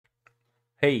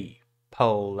Hey,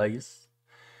 Paulus.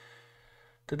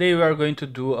 Today we are going to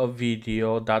do a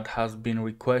video that has been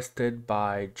requested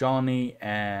by Johnny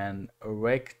and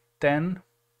Recten,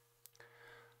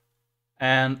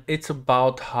 and it's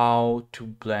about how to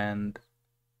blend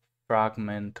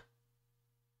fragment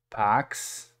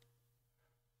packs.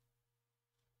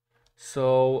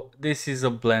 So this is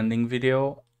a blending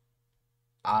video.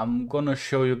 I'm gonna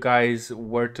show you guys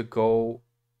where to go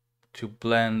to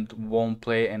blend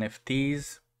Womplay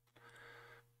NFTs.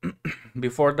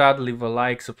 Before that, leave a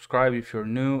like, subscribe if you're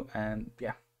new, and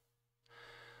yeah.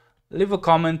 Leave a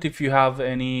comment if you have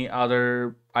any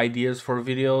other ideas for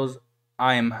videos.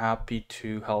 I am happy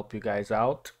to help you guys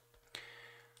out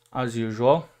as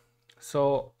usual.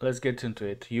 So let's get into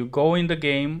it. You go in the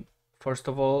game. First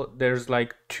of all, there's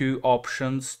like two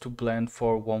options to blend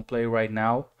for Womplay right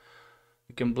now.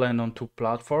 You can blend on two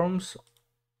platforms.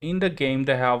 In the game,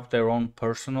 they have their own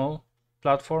personal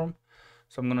platform.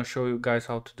 So I'm gonna show you guys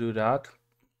how to do that.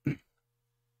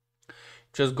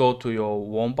 Just go to your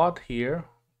Wombat here,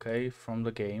 okay, from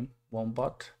the game,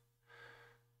 Wombat.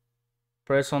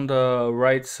 Press on the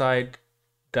right side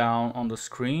down on the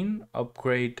screen,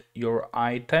 upgrade your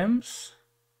items,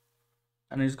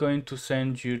 and it's going to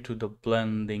send you to the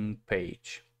blending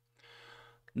page.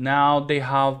 Now they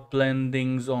have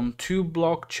blendings on two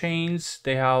blockchains,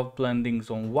 they have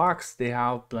blendings on Wax, they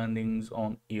have blendings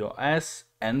on EOS,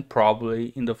 and probably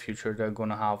in the future they're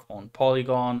gonna have on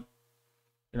Polygon.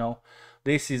 You know,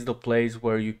 this is the place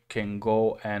where you can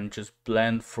go and just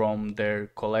blend from their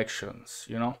collections,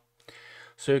 you know.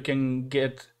 So you can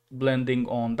get blending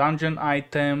on dungeon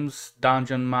items,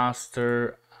 dungeon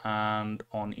master, and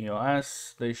on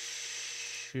EOS they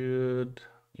should,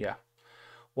 yeah,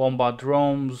 Wombat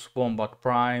roams, Wombat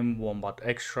prime, Wombat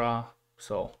extra.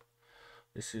 So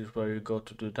this is where you go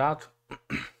to do that.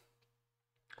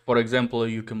 For example,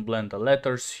 you can blend the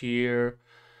letters here.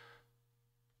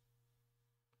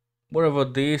 Whatever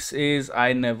this is,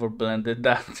 I never blended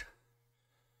that.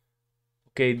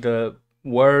 Okay, the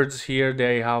words here,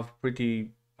 they have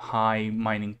pretty high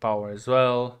mining power as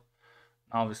well.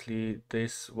 Obviously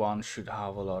this one should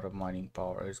have a lot of mining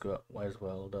power as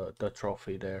well, the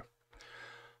trophy there.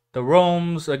 The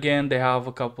roams, again, they have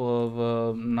a couple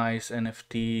of nice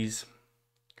NFTs.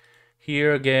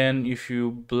 Here again, if you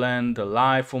blend the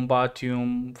life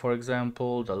Wombatium, for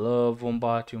example, the love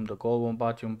Wombatium, the gold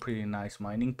Wombatium, pretty nice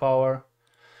mining power.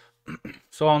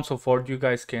 So on and so forth, you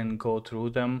guys can go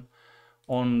through them.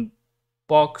 On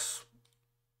box,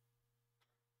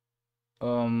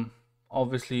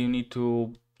 obviously you need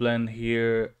to blend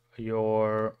here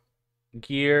your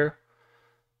gear.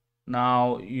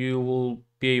 Now you will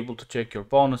be able to check your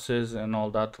bonuses and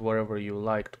all that wherever you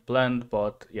like to blend,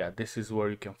 but yeah, this is where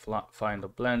you can find the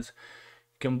blends.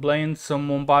 You can blend some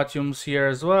Wombatiums here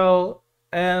as well,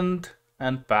 and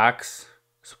packs,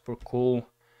 super cool.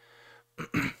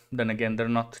 Then again, they're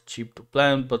not cheap to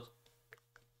blend, but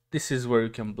this is where you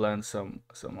can blend some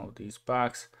of these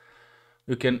packs.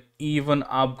 You can even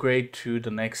upgrade to the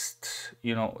next,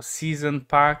 you know, season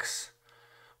packs,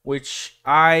 which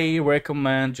I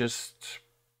recommend just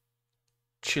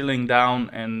chilling down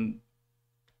and,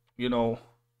 you know,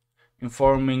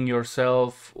 informing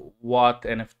yourself what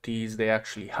NFTs they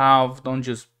actually have. Don't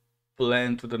just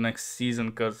blend to the next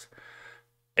season because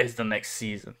it's the next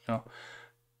season, you know.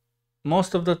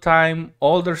 Most of the time,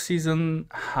 older season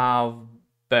have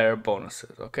better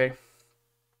bonuses, okay?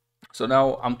 So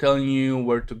now I'm telling you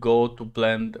where to go to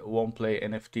blend Womplay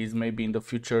NFTs. Maybe in the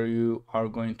future you are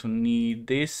going to need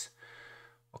this,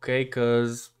 okay?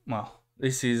 Because, well,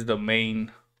 this is the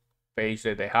main page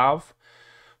that they have.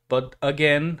 But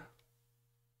again,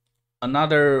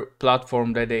 another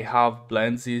platform that they have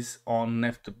blends is on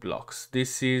NFT blocks.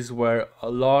 This is where a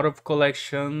lot of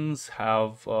collections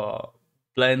have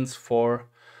blends for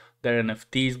their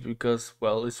NFTs because,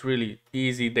 well, it's really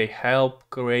easy. They help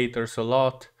creators a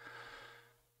lot.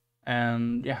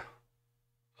 And yeah,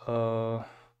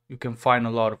 you can find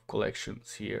a lot of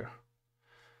collections here.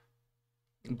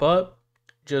 But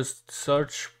just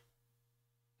search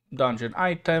dungeon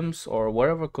items or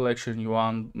whatever collection you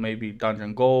want, maybe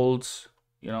dungeon golds,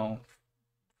 you know,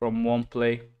 from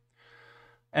Womplay,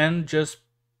 and just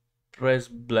press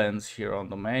blends here on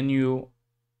the menu.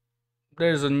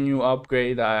 There's a new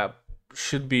upgrade that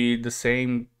should be the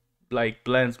same like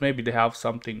blends. Maybe they have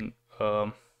something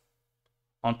on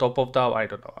top of that, I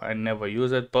don't know, I never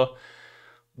use it, but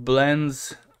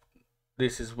blends,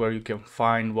 this is where you can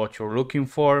find what you're looking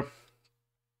for.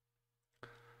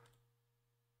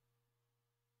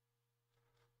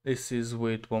 This is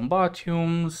with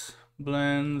Wombatiums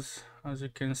blends, as you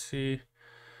can see.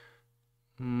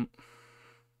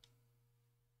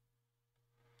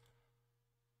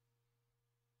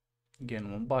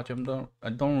 Again, Wombat, I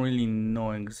don't really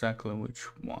know exactly which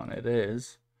one it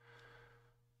is,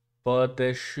 but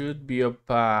there should be a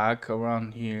pack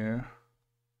around here.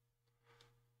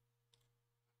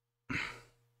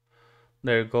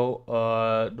 There you go.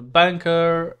 The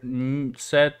banker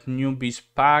set newbies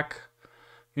pack.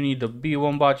 You need the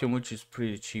B1 button, which is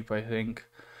pretty cheap, I think,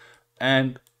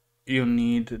 and you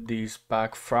need these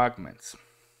pack fragments.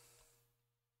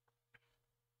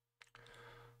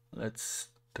 Let's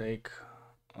take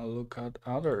a look at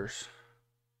others.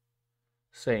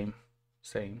 Same.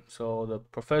 So the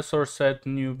professor set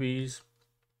newbies.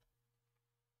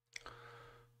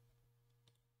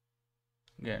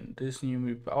 Again, this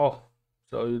newbie. Oh,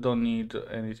 so you don't need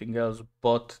anything else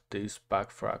but this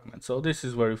pack fragment. So this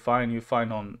is where you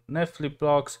find on Netflix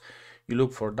blocks. You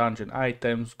look for dungeon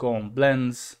items, go on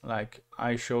blends like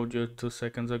I showed you 2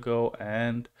 seconds ago,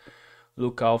 and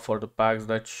look out for the packs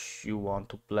that you want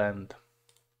to blend.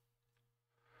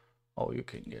 Oh, you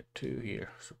can get 2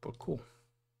 here. Super cool.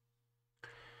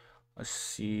 Let's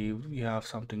see, we have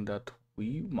something that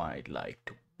we might like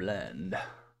to blend,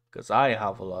 because I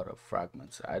have a lot of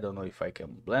fragments. I don't know if I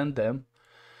can blend them.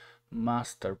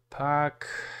 Master pack.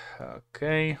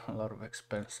 Okay, a lot of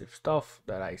expensive stuff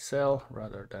that I sell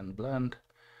rather than blend.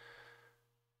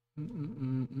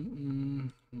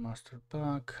 Master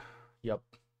pack. Yep,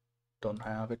 don't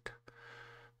have it.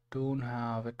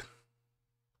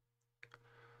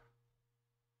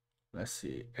 Let's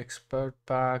see, expert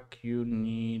pack. You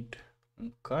need,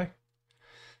 okay,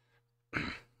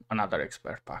 another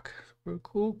expert pack. Super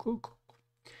cool.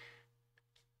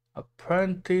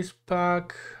 Apprentice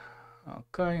pack.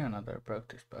 Okay, another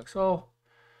practice pack. So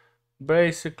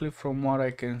basically, from what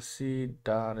I can see,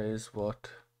 that is what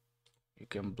you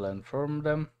can blend from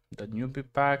them, the newbie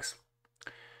packs.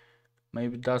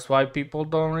 Maybe that's why people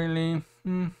don't really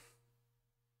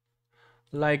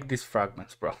like these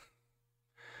fragments, bro.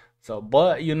 So,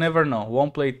 but you never know.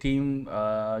 Womplay team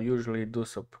usually do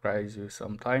surprise you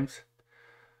sometimes.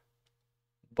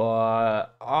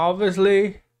 But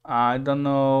obviously, I don't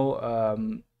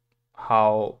know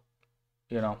how,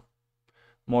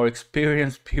 more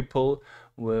experienced people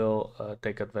will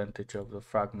take advantage of the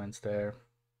fragments there.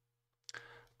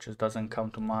 Just doesn't come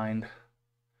to mind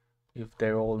if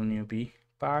they're all newbie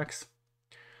packs.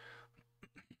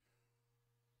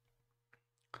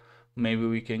 Maybe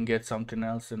we can get something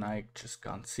else and I just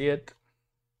can't see it.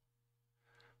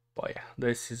 But yeah,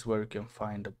 this is where you can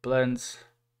find the blends.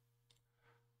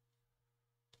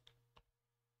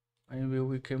 Maybe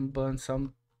we can blend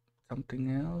something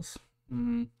else.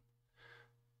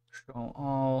 Show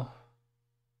all.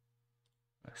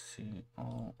 Let's see.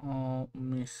 All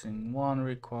missing one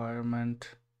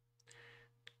requirement.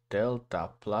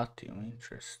 Delta platinum.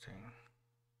 Interesting.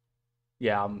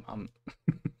 Yeah, I'm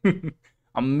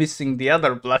I'm missing the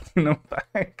other platinum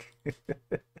pack.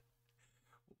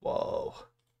 Whoa.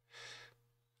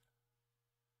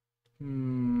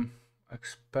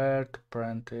 Expert,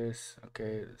 apprentice.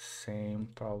 Okay, same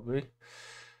probably.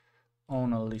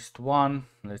 On a list one.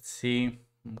 Let's see.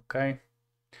 Okay.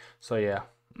 So yeah,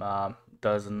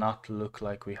 does not look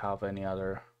like we have any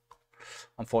other,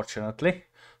 unfortunately.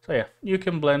 So yeah, you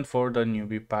can blend for the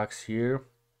newbie packs here.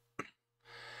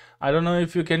 I don't know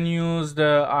if you can use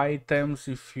the items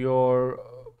if you're,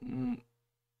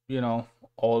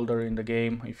 older in the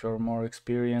game, if you're more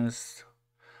experienced.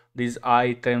 These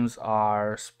items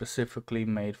are specifically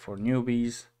made for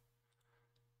newbies.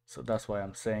 So that's why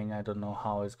I'm saying I don't know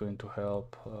how it's going to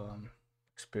help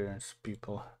experienced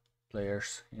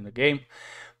players in the game.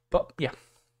 But yeah.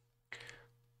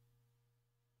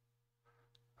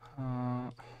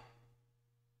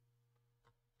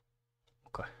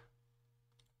 Okay.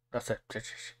 That's it.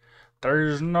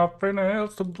 There's nothing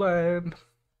else to blend.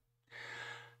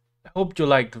 I hope you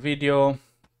liked the video.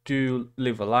 Do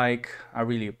leave a like. I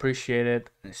really appreciate it.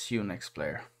 And see you next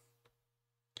player.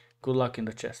 Good luck in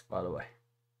the chest, by the way.